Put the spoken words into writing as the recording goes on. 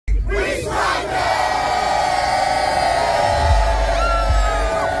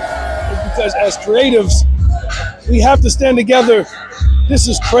because as creatives, we have to stand together. This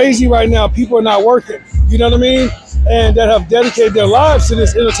is crazy right now. People are not working, you know what I mean? And that have dedicated their lives to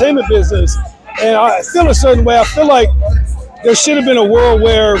this entertainment business. And I feel a certain way. I feel like there should have been a world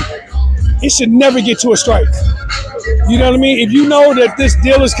where it should never get to a strike. You know what I mean? If you know that this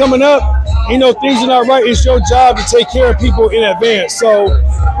deal is coming up, you know things are not right, it's your job to take care of people in advance. So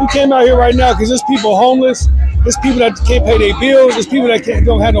we came out here right now because there's people homeless, there's people that can't pay their bills, there's people that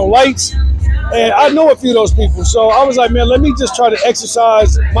don't have no lights. And I know a few of those people. So I was like, man, let me just try to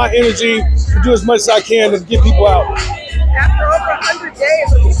exercise my energy and do as much as I can to get people out. After over 100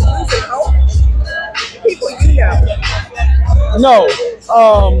 days of people losing hope, people you know.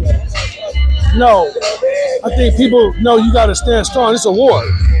 No. I think people know you got to stand strong. It's a war.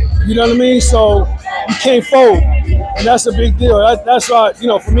 You know what I mean? So you can't fold. And that's a big deal. That's why, you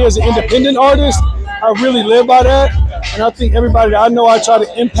know, for me as an independent artist, I really live by that. And I think everybody that I know, I try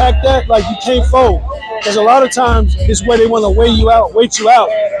to impact that. Like, you can't fold. Because a lot of times it's where they want to wait you out.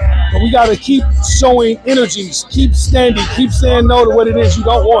 But we got to keep showing energies, keep standing, keep saying no to what it is you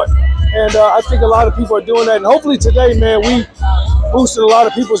don't want. And I think a lot of people are doing that. And hopefully today, man, we boosted a lot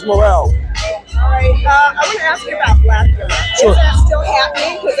of people's morale. All right. I want to ask you about Blackula. Sure. Is that still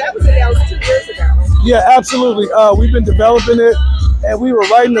happening? Because that was announced 2 years ago. Yeah, absolutely. We've been developing it. And we were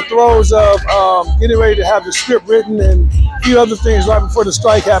right in the throes of getting ready to have the script written and a few other things right before the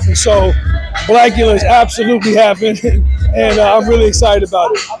strike happened. So Blackula is absolutely happening. And I'm really excited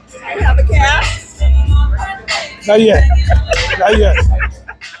about it. Do you have a cast? Not yet. Not yet.